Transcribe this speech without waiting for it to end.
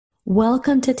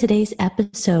Welcome to today's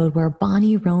episode where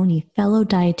Bonnie Roney, fellow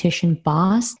dietitian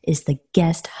boss, is the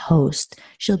guest host.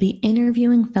 She'll be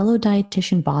interviewing fellow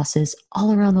dietitian bosses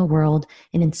all around the world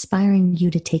and inspiring you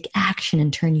to take action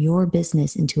and turn your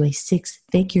business into a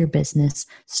six-figure business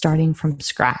starting from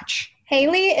scratch.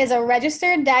 Haley is a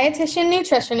registered dietitian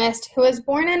nutritionist who was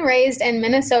born and raised in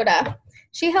Minnesota.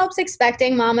 She helps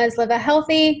expecting mamas live a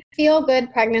healthy,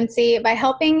 feel-good pregnancy by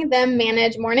helping them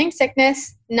manage morning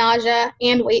sickness, nausea,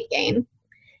 and weight gain.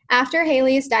 After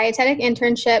Haley's dietetic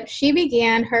internship, she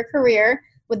began her career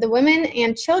with the Women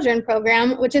and Children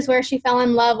program, which is where she fell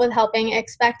in love with helping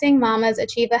expecting mamas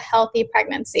achieve a healthy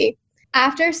pregnancy.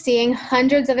 After seeing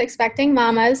hundreds of expecting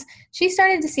mamas, she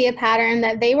started to see a pattern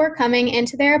that they were coming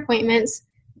into their appointments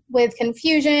with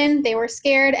confusion, they were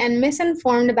scared and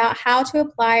misinformed about how to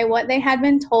apply what they had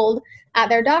been told at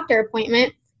their doctor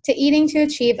appointment to eating to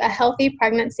achieve a healthy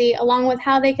pregnancy, along with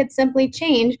how they could simply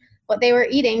change what they were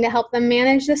eating to help them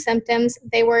manage the symptoms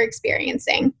they were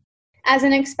experiencing. As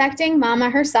an expecting mama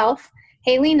herself,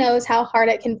 Haley knows how hard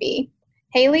it can be.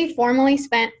 Haley formerly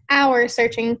spent hours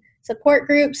searching support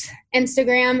groups,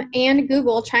 Instagram, and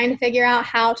Google trying to figure out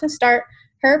how to start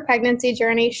her pregnancy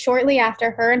journey shortly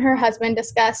after her and her husband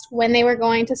discussed when they were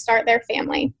going to start their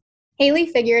family. Haley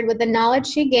figured with the knowledge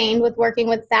she gained with working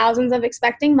with thousands of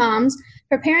expecting moms,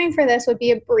 preparing for this would be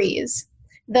a breeze.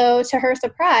 Though, to her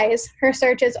surprise, her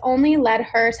searches only led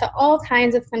her to all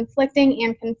kinds of conflicting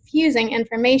and confusing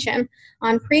information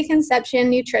on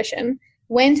preconception nutrition,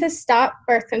 when to stop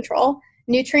birth control,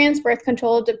 nutrients birth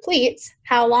control depletes,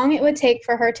 how long it would take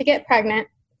for her to get pregnant,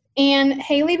 and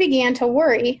Haley began to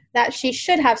worry that she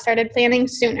should have started planning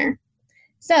sooner.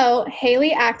 So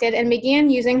Haley acted and began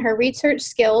using her research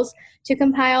skills to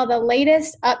compile the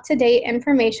latest up-to-date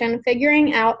information,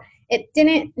 figuring out it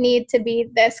didn't need to be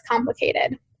this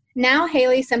complicated. Now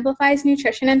Haley simplifies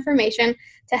nutrition information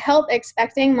to help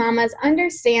expecting mamas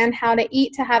understand how to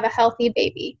eat to have a healthy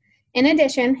baby. In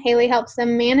addition, Haley helps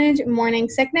them manage morning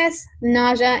sickness,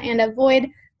 nausea, and avoid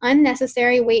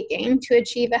unnecessary weight gain to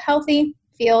achieve a healthy,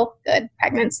 feel-good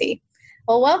pregnancy.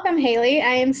 Well, welcome, Haley.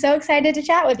 I am so excited to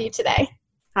chat with you today.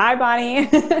 Hi, Bonnie.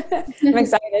 I'm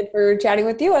excited for chatting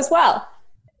with you as well.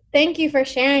 Thank you for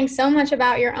sharing so much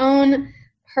about your own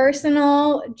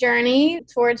personal journey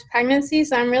towards pregnancy.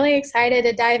 So I'm really excited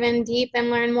to dive in deep and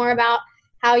learn more about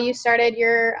how you started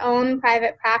your own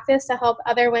private practice to help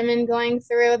other women going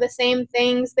through the same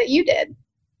things that you did.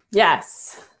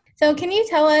 Yes. So can you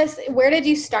tell us, where did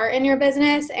you start in your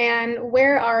business and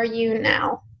where are you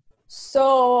now?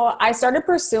 So I started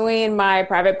pursuing my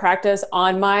private practice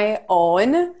on my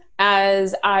own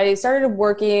as I started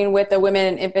working with the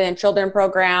Women, Infant, and Children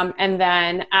program. And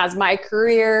then as my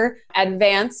career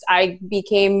advanced, I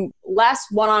became less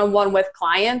one-on-one with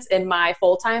clients in my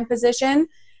full-time position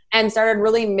and started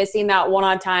really missing that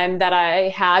one-on-one time that I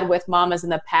had with mamas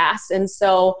in the past. And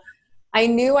so I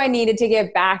knew I needed to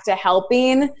get back to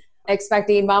helping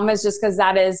expecting mamas just because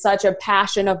that is such a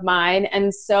passion of mine.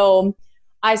 And so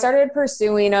I started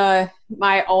pursuing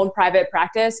my own private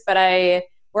practice, but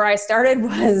where I started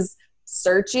was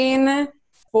searching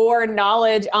for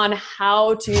knowledge on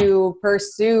how to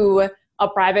pursue a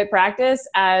private practice.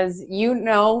 As you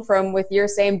know, from with your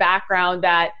same background,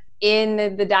 that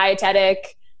in the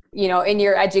dietetic, in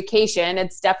your education,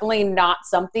 it's definitely not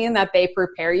something that they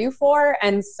prepare you for.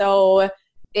 And so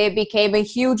it became a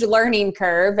huge learning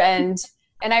curve. And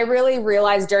I really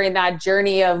realized during that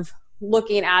journey of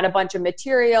looking at a bunch of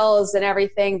materials and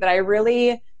everything that I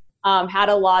really had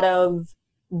a lot of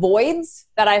voids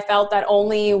that I felt that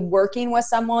only working with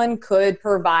someone could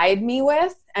provide me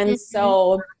with. And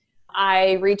so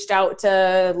I reached out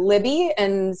to Libby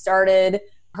and started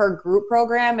her group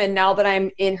program. And now that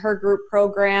I'm in her group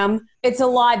program, it's a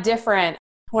lot different.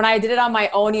 When I did it on my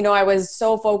own, I was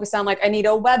so focused on I need a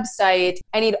website.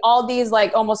 I need all these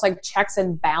almost checks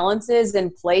and balances in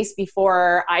place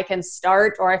before I can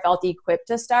start, or I felt equipped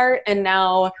to start. And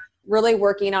now really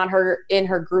working on her in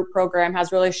her group program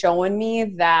has really shown me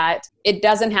that it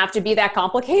doesn't have to be that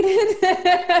complicated.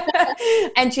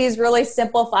 And she's really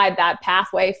simplified that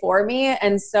pathway for me.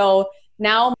 And so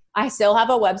now I still have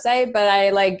a website, but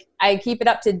I keep it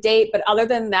up to date. But other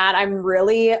than that, I'm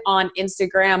really on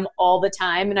Instagram all the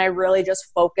time. And I really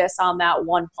just focus on that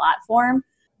one platform.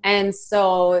 And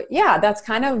so, yeah, that's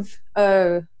kind of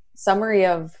a summary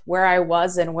of where I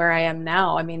was and where I am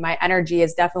now. I mean, my energy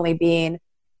is definitely being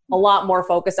a lot more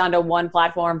focused onto one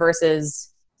platform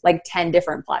versus 10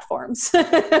 different platforms.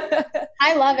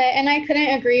 I love it. And I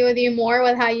couldn't agree with you more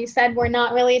with how you said we're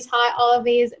not really taught all of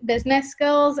these business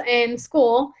skills in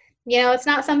school. It's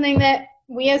not something that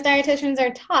we as dietitians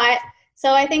are taught.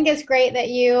 So I think it's great that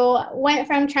you went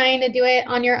from trying to do it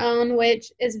on your own,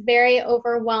 which is very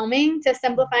overwhelming, to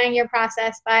simplifying your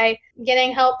process by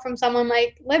getting help from someone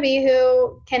like Libby,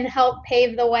 who can help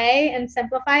pave the way and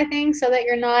simplify things so that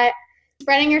you're not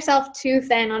spreading yourself too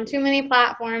thin on too many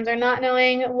platforms or not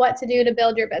knowing what to do to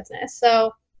build your business.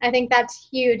 So I think that's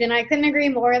huge. And I couldn't agree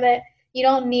more that you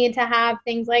don't need to have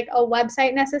things like a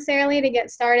website necessarily to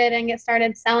get started and get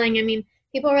started selling. I mean,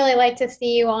 people really like to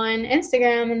see you on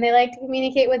Instagram and they like to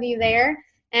communicate with you there.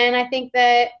 And I think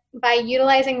that by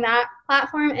utilizing that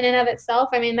platform in and of itself,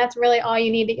 I mean, that's really all you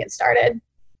need to get started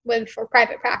with for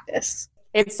private practice.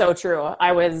 It's so true.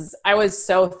 I was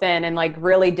so thin and like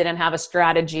really didn't have a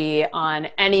strategy on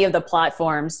any of the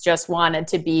platforms, just wanted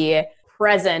to be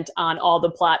present on all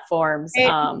the platforms.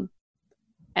 Right.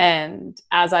 And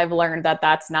as I've learned that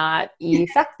that's not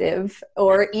effective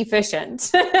or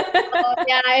efficient.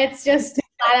 Yeah, it's just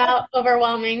flat out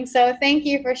overwhelming. So thank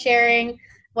you for sharing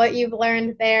what you've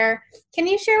learned there. Can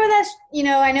you share with us,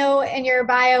 I know in your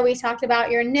bio we talked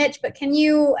about your niche, but can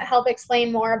you help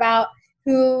explain more about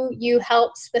who you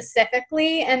help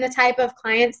specifically and the type of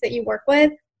clients that you work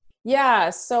with? Yeah,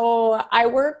 so I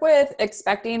work with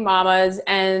expecting mamas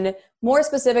and more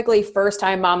specifically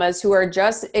first-time mamas who are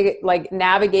just like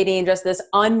navigating just this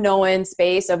unknown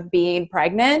space of being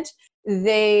pregnant.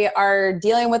 They are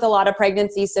dealing with a lot of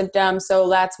pregnancy symptoms. So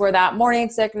that's where that morning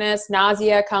sickness,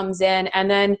 nausea comes in. And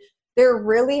then they're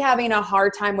really having a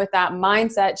hard time with that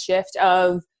mindset shift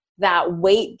of that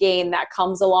weight gain that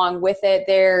comes along with it.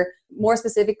 They're more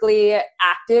specifically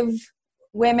active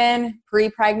women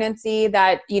pre-pregnancy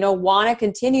that, want to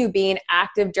continue being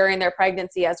active during their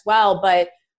pregnancy as well. But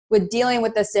with dealing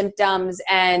with the symptoms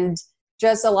and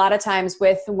just a lot of times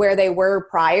with where they were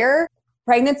prior,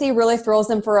 pregnancy really throws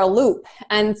them for a loop.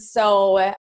 And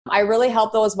so I really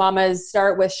help those mamas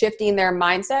start with shifting their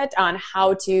mindset on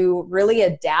how to really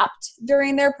adapt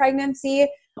during their pregnancy,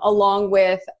 along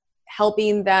with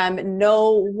helping them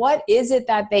know what is it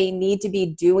that they need to be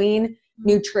doing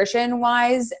nutrition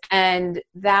wise, and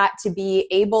that to be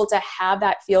able to have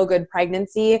that feel good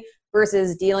pregnancy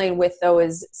versus dealing with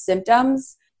those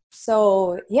symptoms.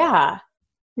 So yeah.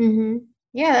 Mm-hmm.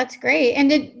 Yeah, that's great. And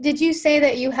did you say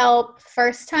that you help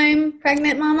first time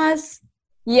pregnant mamas?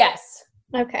 Yes.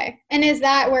 Okay. And is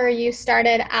that where you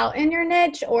started out in your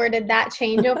niche, or did that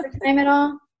change over time at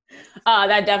all?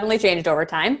 That definitely changed over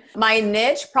time. My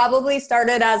niche probably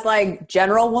started as like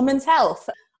general women's health,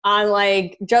 on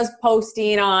like just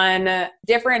posting on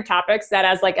different topics that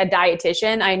as like a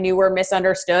dietitian I knew were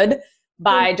misunderstood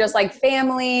by just like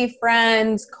family,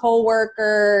 friends,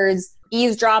 coworkers,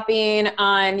 eavesdropping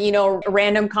on,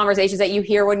 random conversations that you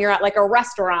hear when you're at like a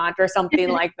restaurant or something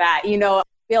like that. I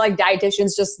feel like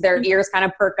dietitians just their ears kind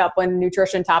of perk up when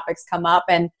nutrition topics come up.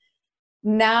 And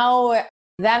now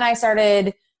then I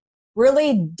started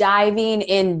really diving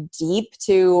in deep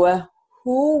to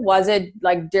who was it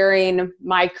like during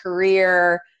my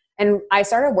career. And I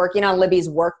started working on Libby's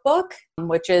workbook,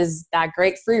 which is that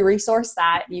great free resource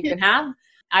that you can have.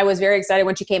 I was very excited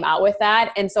when she came out with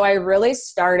that. And so I really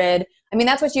started,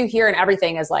 that's what you hear in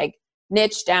everything is like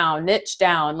niche down,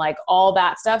 like all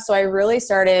that stuff. So I really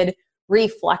started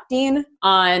reflecting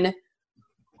on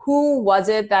who was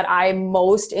it that I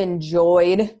most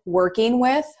enjoyed working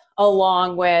with,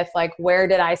 along with like, where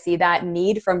did I see that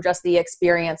need from just the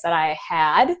experience that I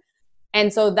had?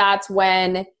 And so that's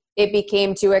when it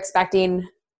became to expecting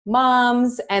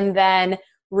moms, and then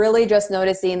really just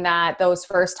noticing that those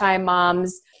first time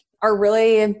moms are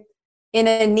really in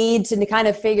a need to kind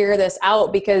of figure this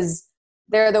out, because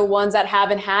they're the ones that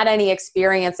haven't had any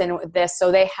experience in this.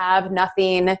 So they have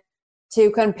nothing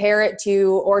to compare it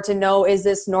to or to know, is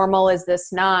this normal? Is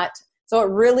this not? So it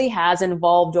really has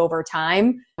evolved over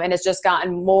time, and it's just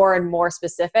gotten more and more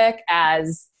specific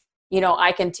as,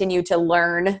 I continue to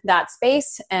learn that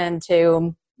space and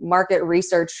to market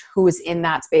research who's in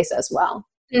that space as well.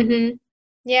 Mm-hmm.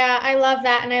 Yeah, I love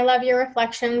that. And I love your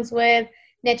reflections with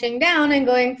niching down and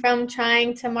going from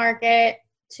trying to market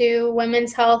to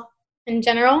women's health in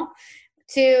general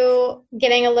to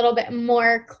getting a little bit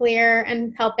more clear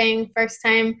and helping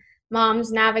first-time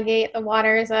moms navigate the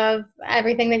waters of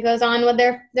everything that goes on with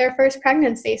their first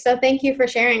pregnancy. So thank you for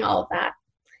sharing all of that.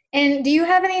 And do you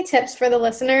have any tips for the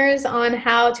listeners on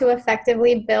how to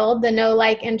effectively build the know,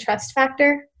 like, and trust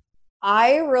factor?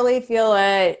 I really feel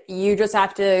that you just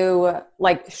have to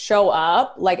like show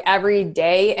up like every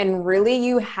day, and really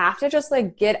you have to just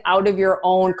like get out of your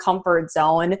own comfort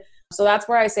zone. So that's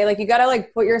where I say like, you got to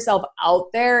like put yourself out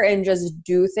there and just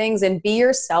do things and be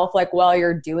yourself like while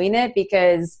you're doing it,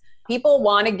 because people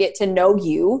want to get to know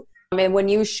you. And when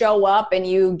you show up and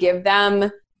you give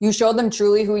them you show them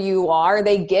truly who you are,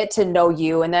 they get to know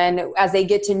you. And then as they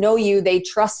get to know you, they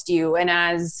trust you. And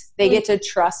as they get to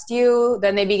trust you,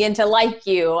 then they begin to like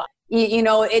you. You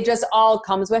know, it just all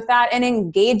comes with that, and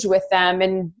engage with them.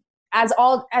 And as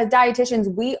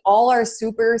dietitians, we all are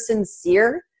super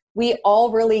sincere. We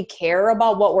all really care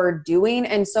about what we're doing.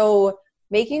 And so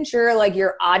making sure like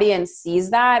your audience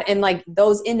sees that, and like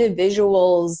those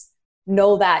individuals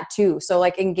know that too. So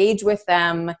like engage with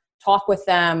them, talk with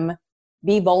them,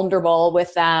 be vulnerable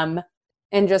with them,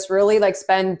 and just really like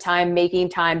spend time making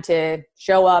time to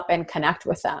show up and connect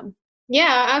with them.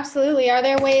 Yeah, absolutely. Are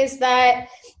there ways that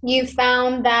you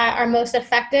found that are most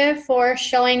effective for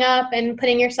showing up and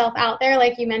putting yourself out there,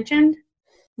 like you mentioned?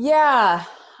 Yeah,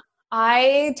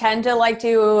 I tend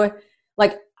to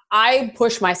I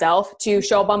push myself to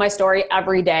show up on my story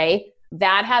every day.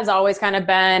 That has always kind of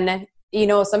been, you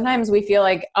know, sometimes we feel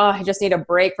like, oh, I just need a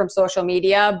break from social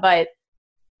media, but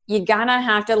you gotta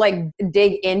have to like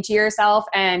dig into yourself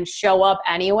and show up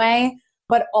anyway.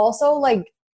 But also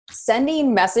like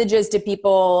sending messages to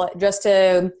people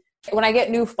when I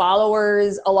get new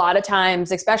followers, a lot of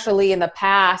times, especially in the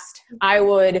past, I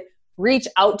would reach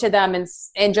out to them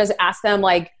and just ask them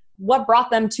like, what brought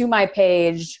them to my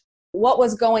page? What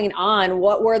was going on?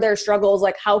 What were their struggles?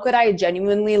 Like, how could I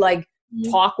genuinely like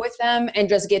talk with them and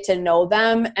just get to know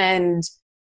them and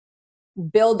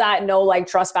build that know, like,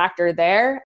 trust factor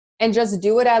there, and just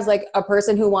do it as like a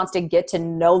person who wants to get to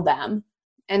know them.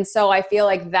 And so I feel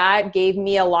like that gave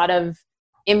me a lot of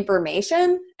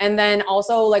information. And then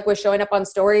also like with showing up on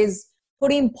stories,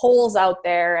 putting polls out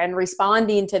there and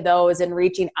responding to those and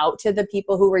reaching out to the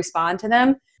people who respond to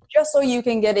them, just so you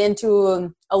can get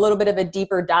into a little bit of a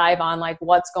deeper dive on like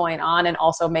what's going on and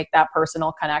also make that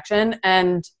personal connection.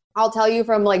 And I'll tell you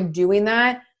from like doing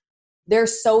that, they're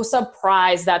so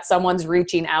surprised that someone's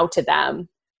reaching out to them.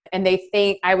 And they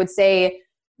think, I would say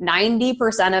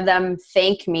 90% of them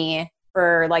thank me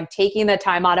for like taking the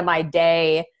time out of my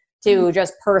day to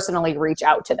just personally reach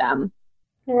out to them.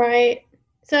 Right.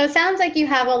 So it sounds like you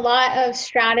have a lot of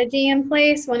strategy in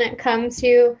place when it comes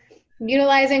to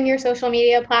utilizing your social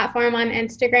media platform on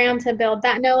Instagram to build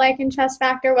that know, like, and trust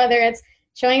factor, whether it's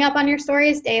showing up on your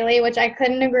stories daily, which I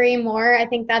couldn't agree more. I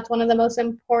think that's one of the most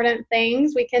important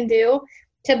things we can do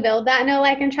to build that know,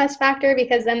 like, and trust factor,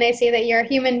 because then they see that you're a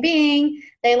human being,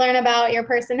 they learn about your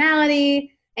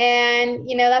personality, and,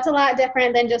 you know, that's a lot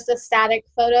different than just a static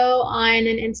photo on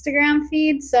an Instagram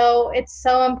feed. So it's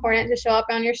so important to show up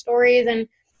on your stories, and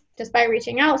just by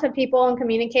reaching out to people and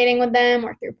communicating with them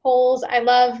or through polls. I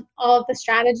love all of the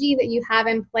strategy that you have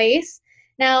in place.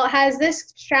 Now, has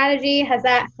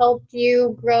that helped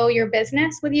you grow your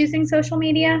business with using social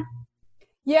media?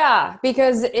 Yeah,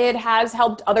 because it has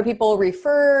helped other people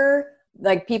refer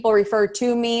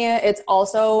to me. It's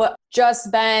also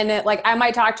just been like, I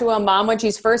might talk to a mom when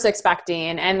she's first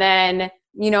expecting, and then,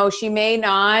 you know, she may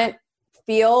not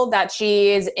feel that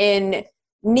she is in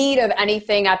need of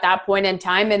anything at that point in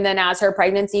time. And then as her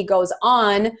pregnancy goes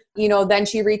on, you know, then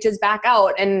she reaches back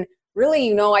out. And really,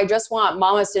 you know, I just want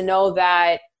mamas to know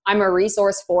that I'm a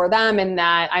resource for them and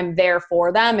that I'm there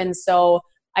for them. And so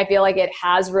I feel like it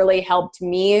has really helped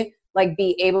me like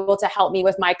be able to help me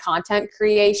with my content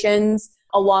creations,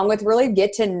 along with really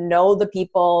get to know the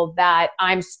people that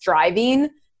I'm striving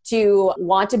to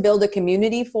want to build a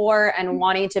community for and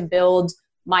wanting to build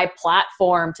my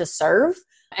platform to serve.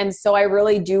 And so I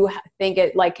really do think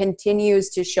it like continues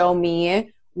to show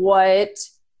me what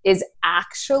is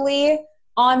actually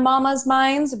on mama's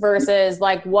minds versus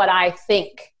like what I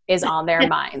think is on their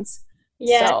minds.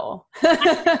 Yeah. So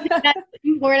that's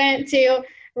important to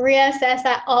reassess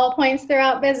at all points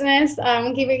throughout business,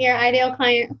 keeping your ideal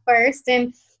client first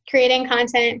and creating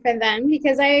content for them,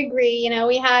 because I agree, you know,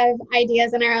 we have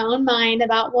ideas in our own mind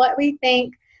about what we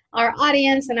think our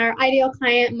audience and our ideal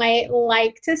client might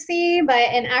like to see,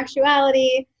 but in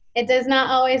actuality, it does not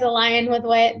always align with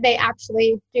what they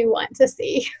actually do want to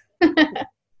see.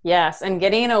 Yes, and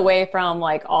getting away from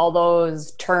like all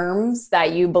those terms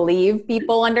that you believe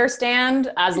people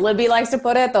understand, as Libby likes to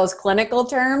put it, those clinical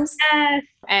terms, Yes.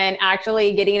 and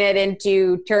actually getting it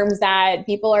into terms that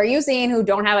people are using who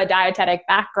don't have a dietetic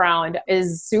background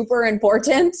is super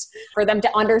important for them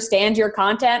to understand your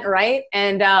content, right?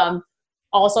 And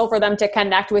also for them to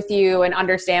connect with you and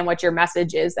understand what your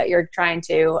message is that you're trying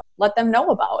to let them know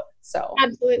about. So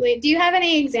Absolutely. Do you have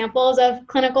any examples of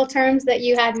clinical terms that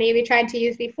you had maybe tried to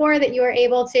use before that you were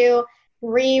able to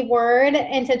reword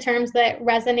into terms that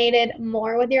resonated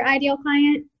more with your ideal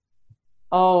client?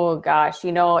 Oh gosh,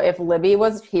 you know, if Libby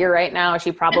was here right now,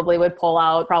 she probably would pull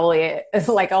out probably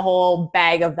like a whole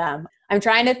bag of them. I'm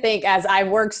trying to think, as I've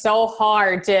worked so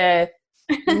hard to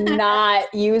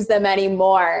not use them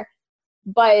anymore.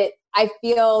 But I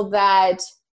feel that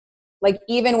like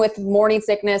even with morning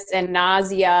sickness and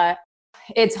nausea,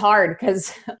 it's hard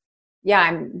because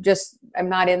I'm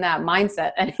not in that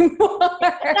mindset anymore.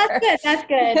 That's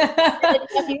good. I didn't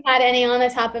know if you had any on the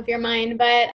top of your mind,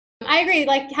 but I agree.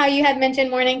 Like how you had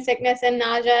mentioned morning sickness and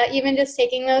nausea, even just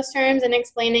taking those terms and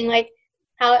explaining like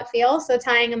how it feels. So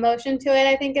tying emotion to it,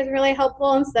 I think is really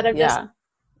helpful instead of just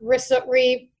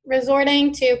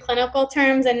resorting to clinical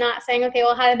terms and not saying, okay,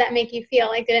 well, how did that make you feel?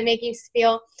 Like, did it make you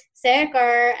feel sick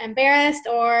or embarrassed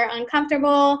or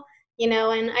uncomfortable?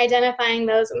 And identifying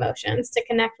those emotions to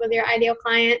connect with your ideal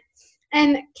client.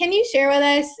 And can you share with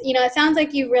us, it sounds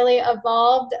like you really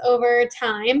evolved over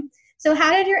time. So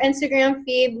how did your Instagram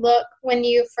feed look when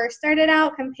you first started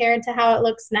out compared to how it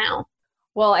looks now?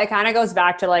 Well, it kind of goes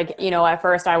back to like, at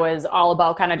first I was all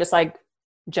about kind of just like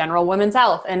general women's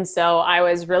health. And so I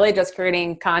was really just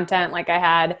creating content like I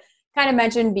had kind of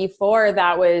mentioned before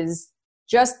that was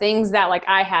just things that like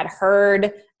I had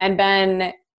heard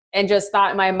and just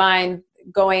thought in my mind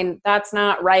going, that's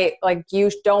not right. Like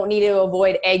you don't need to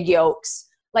avoid egg yolks,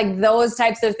 like those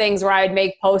types of things where I'd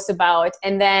make posts about.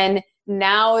 And then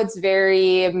now it's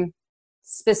very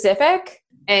specific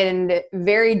and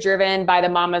very driven by the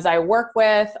mamas I work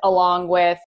with, along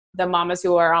with the mamas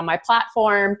who are on my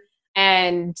platform,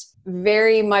 and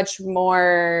very much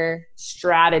more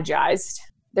strategized.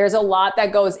 There's a lot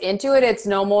that goes into it. It's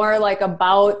no more like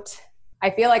about, I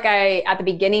feel like at the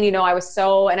beginning, I was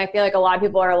and I feel like a lot of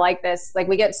people are like this, like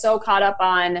we get so caught up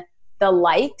on the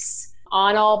likes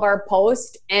on all of our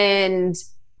posts, and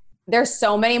there's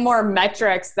so many more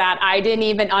metrics that I didn't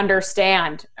even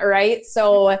understand, right?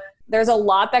 So there's a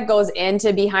lot that goes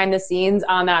into behind the scenes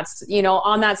on that,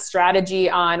 on that strategy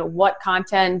on what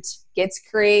content gets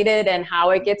created and how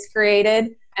it gets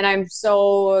created. And I'm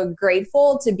so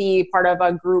grateful to be part of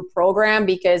a group program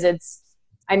because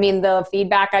the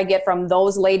feedback I get from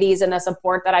those ladies and the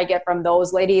support that I get from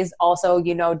those ladies also,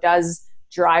 does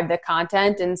drive the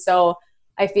content. And so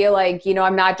I feel like,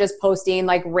 I'm not just posting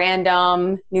like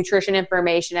random nutrition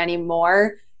information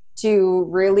anymore, to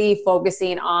really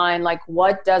focusing on like,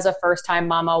 what does a first-time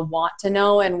mama want to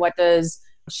know and what does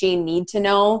she need to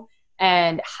know?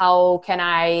 And how can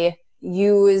I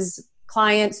use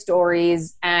client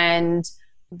stories and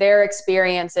their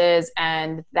experiences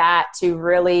and that to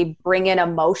really bring in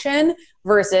emotion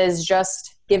versus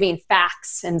just giving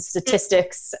facts and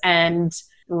statistics and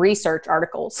research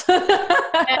articles.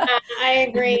 Yeah, I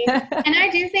agree. And I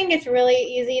do think it's really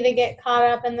easy to get caught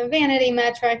up in the vanity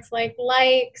metrics like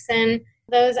likes and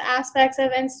those aspects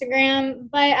of Instagram.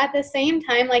 But at the same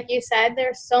time, like you said,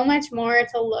 there's so much more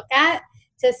to look at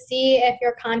to see if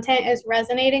your content is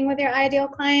resonating with your ideal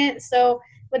client. So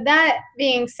with that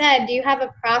being said, do you have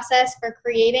a process for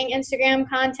creating Instagram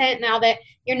content now that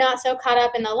you're not so caught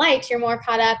up in the likes, you're more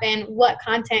caught up in what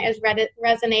content is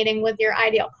resonating with your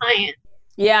ideal client?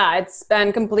 Yeah, it's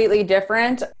been completely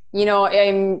different.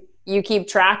 You keep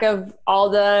track of all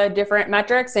the different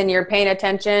metrics and you're paying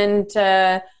attention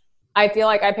to, I feel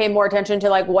like I pay more attention to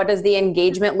like, what does the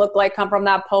engagement look like come from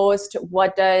that post?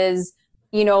 What does,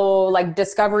 like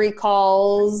discovery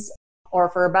calls, or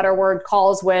for a better word,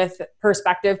 calls with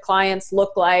prospective clients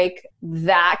look like?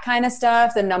 That kind of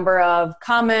stuff, the number of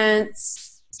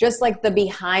comments, just like the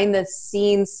behind the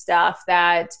scenes stuff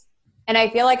and I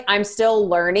feel like I'm still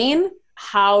learning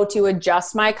how to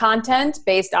adjust my content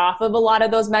based off of a lot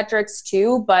of those metrics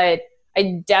too, but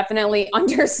I definitely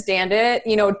understand it,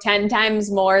 10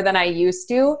 times more than I used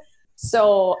to.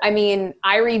 So,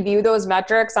 I review those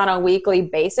metrics on a weekly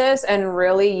basis and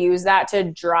really use that to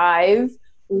drive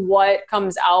what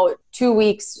comes out 2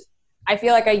 weeks. I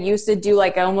feel like I used to do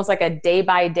like almost like a day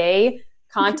by day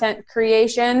content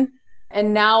creation.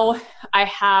 And now I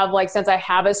have since I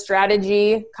have a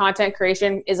strategy, content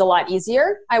creation is a lot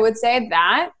easier. I would say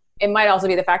that it might also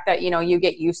be the fact that, you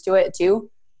get used to it too.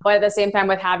 But at the same time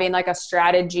with having like a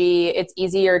strategy, it's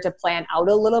easier to plan out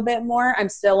a little bit more. I'm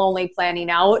still only planning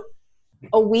out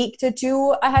a week to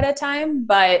 2 ahead of time,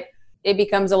 but it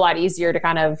becomes a lot easier to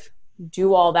kind of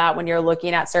do all that when you're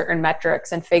looking at certain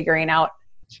metrics and figuring out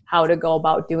how to go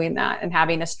about doing that and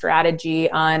having a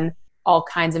strategy on all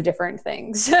kinds of different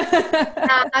things.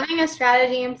 Having a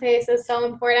strategy in place is so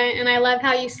important. And I love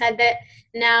how you said that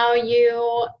now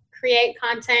you create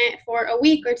content for a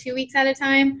week or 2 weeks at a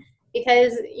time,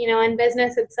 because, in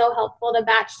business, it's so helpful to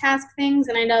batch task things.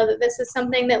 And I know that this is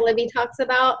something that Libby talks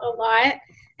about a lot.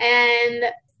 And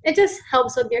it just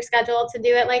helps with your schedule to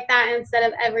do it like that instead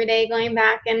of every day going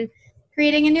back and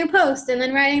creating a new post and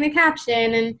then writing the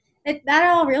caption. And that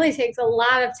all really takes a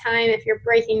lot of time if you're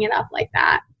breaking it up like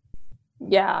that.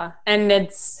 Yeah. And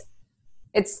it's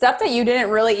stuff that you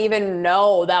didn't really even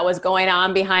know that was going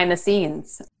on behind the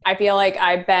scenes. I feel like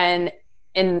I've been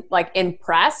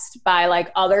impressed by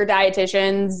like other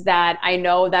dietitians that I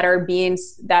know that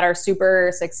are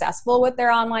super successful with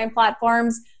their online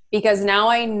platforms, because now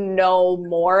I know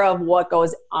more of what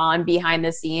goes on behind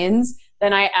the scenes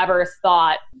than I ever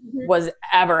thought was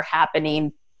ever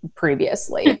happening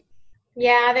previously.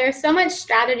 Yeah, there's so much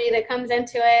strategy that comes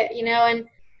into it, and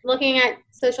looking at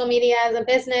social media as a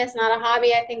business, not a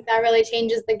hobby, I think that really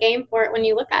changes the game for it when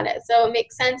you look at it. So it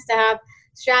makes sense to have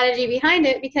strategy behind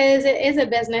it because it is a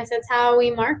business. It's how we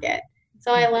market.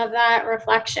 So I love that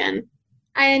reflection.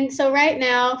 And so right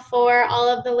now, for all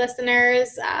of the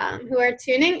listeners who are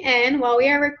tuning in while we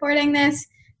are recording this,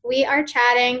 we are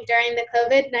chatting during the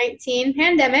COVID-19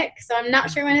 pandemic. So I'm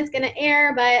not sure when it's going to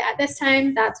air, but at this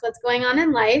time, that's what's going on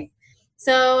in life.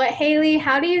 So Haley,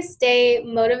 how do you stay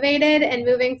motivated and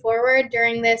moving forward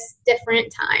during this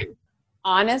different time?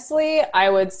 Honestly,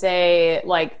 I would say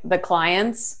like the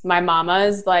clients, my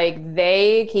mamas, like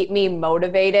they keep me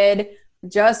motivated.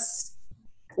 Just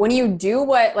when you do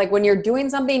when you're doing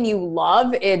something you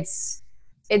love, it's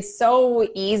so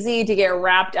easy to get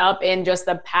wrapped up in just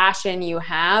the passion you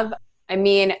have. I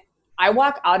mean, I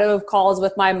walk out of calls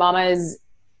with my mamas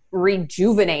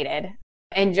rejuvenated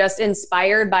and just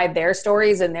inspired by their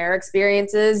stories and their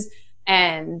experiences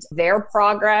and their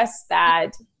progress,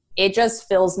 that it just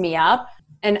fills me up.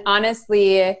 And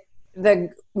honestly, the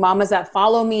mamas that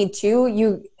follow me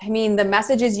too, the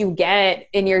messages you get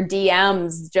in your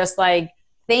DMs, just like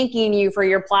thanking you for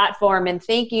your platform and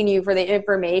thanking you for the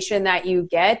information that you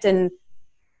get. And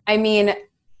I mean,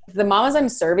 the mamas I'm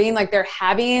serving, like they're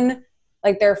having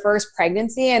like their first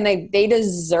pregnancy, and they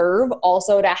deserve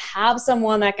also to have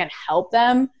someone that can help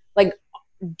them like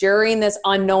during this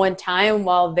unknown time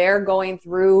while they're going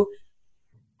through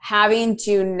having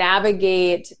to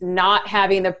navigate not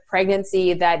having the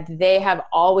pregnancy that they have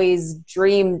always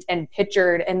dreamed and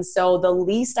pictured. And so the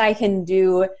least I can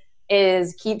do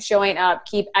is keep showing up,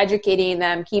 keep educating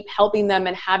them, keep helping them,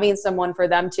 and having someone for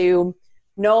them to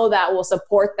know that will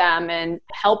support them and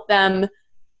help them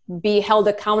be held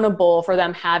accountable for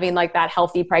them having like that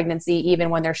healthy pregnancy, even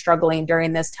when they're struggling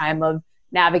during this time of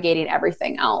navigating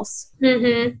everything else.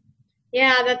 Mm-hmm.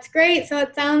 Yeah, that's great. So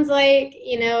it sounds like,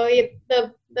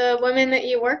 the women that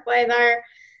you work with are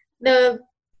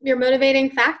your motivating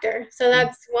factor. So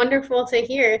that's wonderful to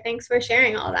hear. Thanks for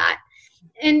sharing all that.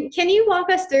 And can you walk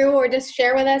us through or just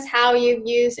share with us how you've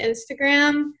used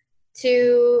Instagram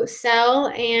to sell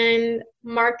and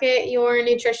market your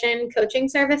nutrition coaching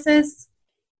services?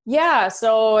 Yeah.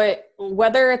 So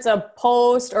whether it's a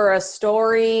post or a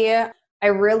story, I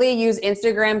really use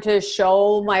Instagram to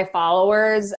show my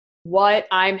followers what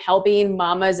I'm helping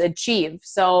mamas achieve.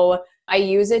 So I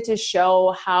use it to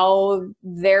show how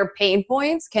their pain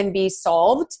points can be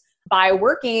solved by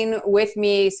working with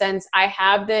me, since I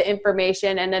have the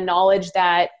information and the knowledge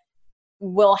that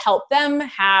will help them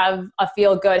have a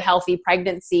feel-good, healthy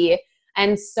pregnancy.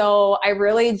 And so I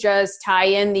really just tie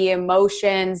in the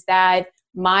emotions that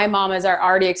my mamas are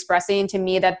already expressing to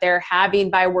me that they're having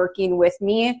by working with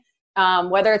me,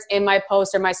 whether it's in my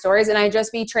posts or my stories. And I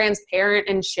just be transparent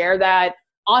and share that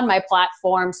on my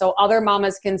platform so other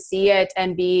mamas can see it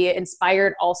and be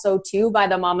inspired also too by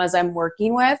the mamas I'm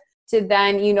working with, to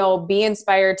then, be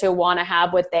inspired to want to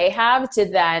have what they have, to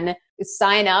then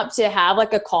sign up to have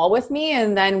like a call with me.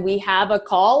 And then we have a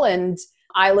call and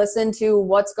I listen to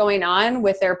what's going on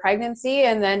with their pregnancy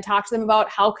and then talk to them about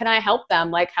how can I help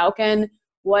them? Like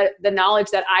what the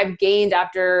knowledge that I've gained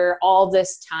after all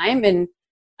this time. And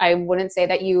I wouldn't say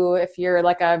that if you're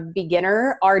like a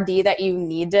beginner RD, that you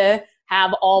need to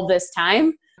have all this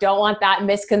time. Don't want that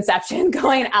misconception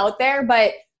going out there,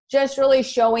 but just really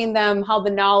showing them how the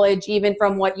knowledge, even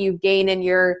from what you gain in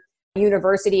your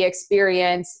university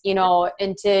experience,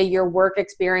 into your work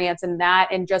experience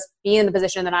and just be in the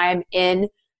position that I am in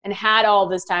and had all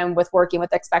this time with working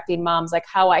with expecting moms, like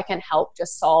how I can help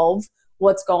just solve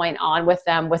what's going on with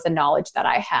them with the knowledge that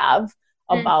I have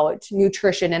about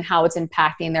nutrition and how it's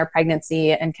impacting their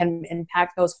pregnancy and can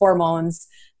impact those hormones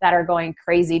that are going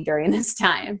crazy during this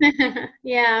time.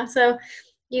 Yeah. So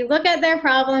you look at their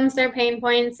problems, their pain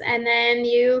points, and then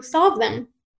you solve them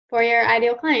for your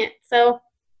ideal client. So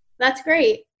that's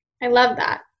great. I love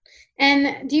that.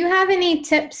 And do you have any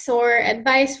tips or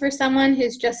advice for someone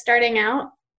who's just starting out?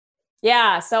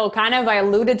 Yeah. So kind of, I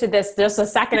alluded to this just a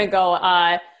second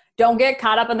ago. Don't get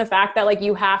caught up in the fact that like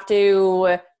you have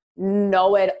to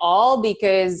know it all,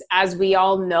 because as we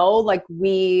all know, like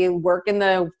we work in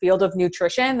the field of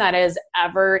nutrition that is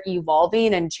ever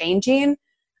evolving and changing.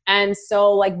 And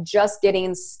so like just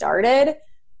getting started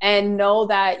and know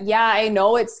that, yeah, I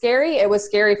know it's scary. It was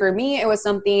scary for me. It was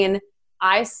something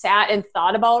I sat and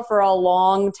thought about for a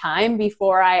long time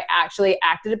before I actually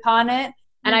acted upon it.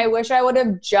 And I wish I would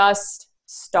have just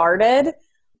started.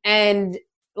 And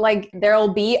like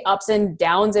there'll be ups and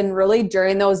downs, and really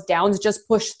during those downs, just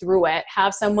push through it.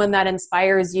 Have someone that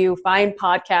inspires you, find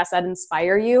podcasts that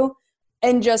inspire you,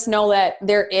 and just know that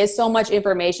there is so much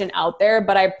information out there.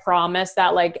 But I promise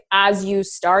that like as you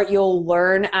start, you'll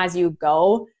learn as you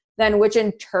go, then which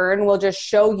in turn will just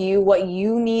show you what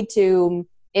you need to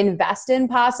invest in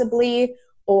possibly,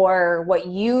 or what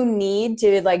you need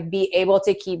to like be able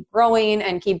to keep growing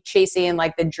and keep chasing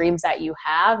like the dreams that you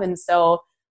have. And so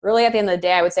really at the end of the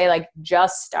day, I would say like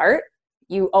just start.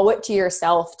 You owe it to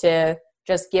yourself to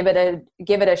just give it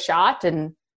a shot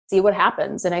and see what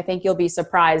happens. And I think you'll be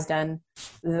surprised on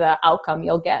the outcome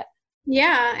you'll get.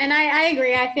 Yeah, and I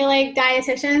agree. I feel like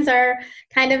dietitians are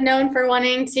kind of known for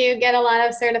wanting to get a lot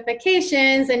of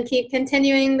certifications and keep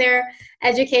continuing their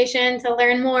education to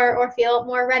learn more or feel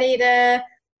more ready to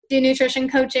do nutrition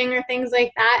coaching or things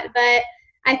like that. But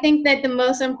I think that the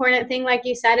most important thing, like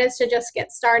you said, is to just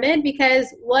get started,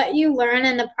 because what you learn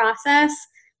in the process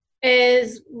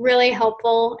is really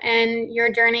helpful in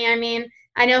your journey. I mean,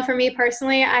 I know for me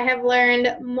personally, I have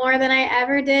learned more than I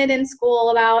ever did in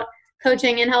school about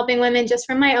coaching and helping women just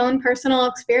from my own personal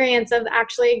experience of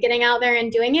actually getting out there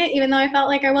and doing it, even though I felt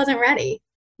like I wasn't ready.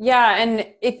 Yeah. And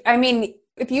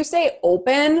if you stay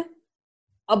open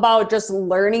about just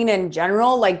learning in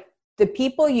general, like the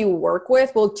people you work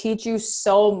with will teach you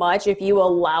so much if you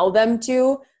allow them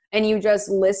to, and you just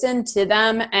listen to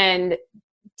them and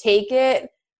take it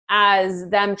as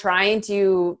them trying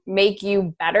to make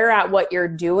you better at what you're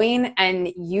doing,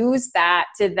 and use that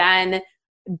to then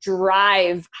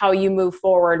drive how you move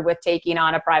forward with taking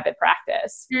on a private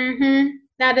practice.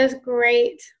 That is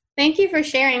great. Thank you for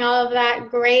sharing all of that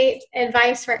great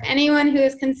advice for anyone who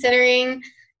is considering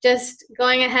just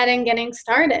going ahead and getting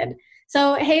started.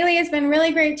 So Haley, it's been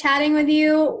really great chatting with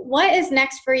you. What is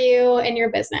next for you in your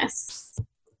business?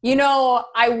 You know,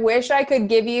 I wish I could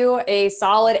give you a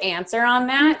solid answer on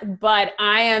that, but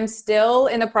I am still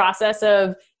in the process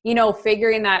of,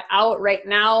 figuring that out right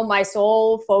now. My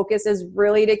sole focus is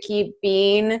really to keep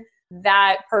being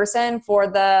that person for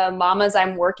the mamas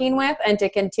I'm working with, and to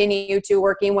continue to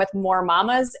working with more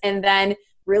mamas, and then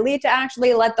really to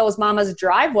actually let those mamas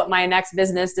drive what my next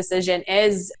business decision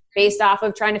is, based off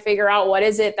of trying to figure out what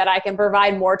is it that I can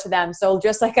provide more to them. So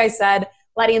just like I said,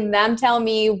 letting them tell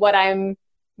me what I'm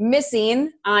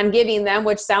missing on giving them,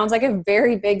 which sounds like a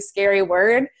very big, scary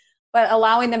word, but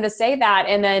allowing them to say that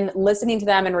and then listening to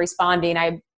them and responding.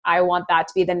 I want that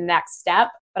to be the next step,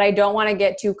 but I don't want to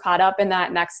get too caught up in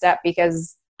that next step,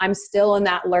 because I'm still in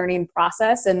that learning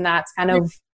process, and that's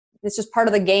it's just part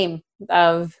of the game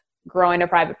of growing a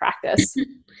private practice.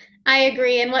 I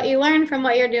agree. And what you learn from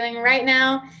what you're doing right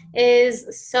now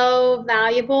is so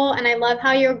valuable. And I love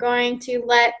how you're going to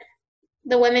let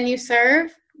the women you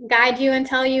serve guide you and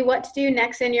tell you what to do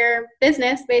next in your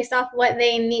business based off what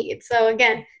they need. So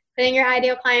again, putting your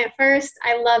ideal client first.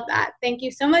 I love that. Thank you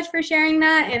so much for sharing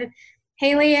that. And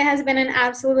Haley, it has been an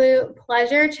absolute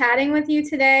pleasure chatting with you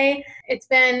today. It's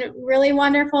been really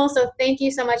wonderful. So thank you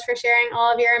so much for sharing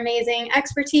all of your amazing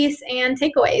expertise and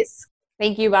takeaways.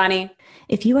 Thank you, Bonnie.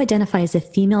 If you identify as a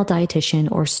female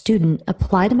dietitian or student,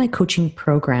 apply to my coaching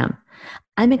program.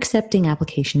 I'm accepting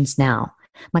applications now.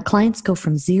 My clients go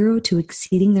from zero to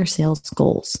exceeding their sales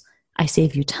goals. I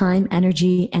save you time,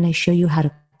 energy, and I show you how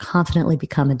to confidently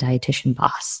become a dietitian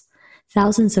boss.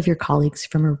 Thousands of your colleagues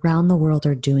from around the world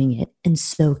are doing it, and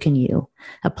so can you.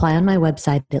 Apply on my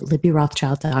website at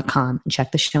libbyrothschild.com and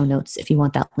check the show notes if you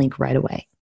want that link right away.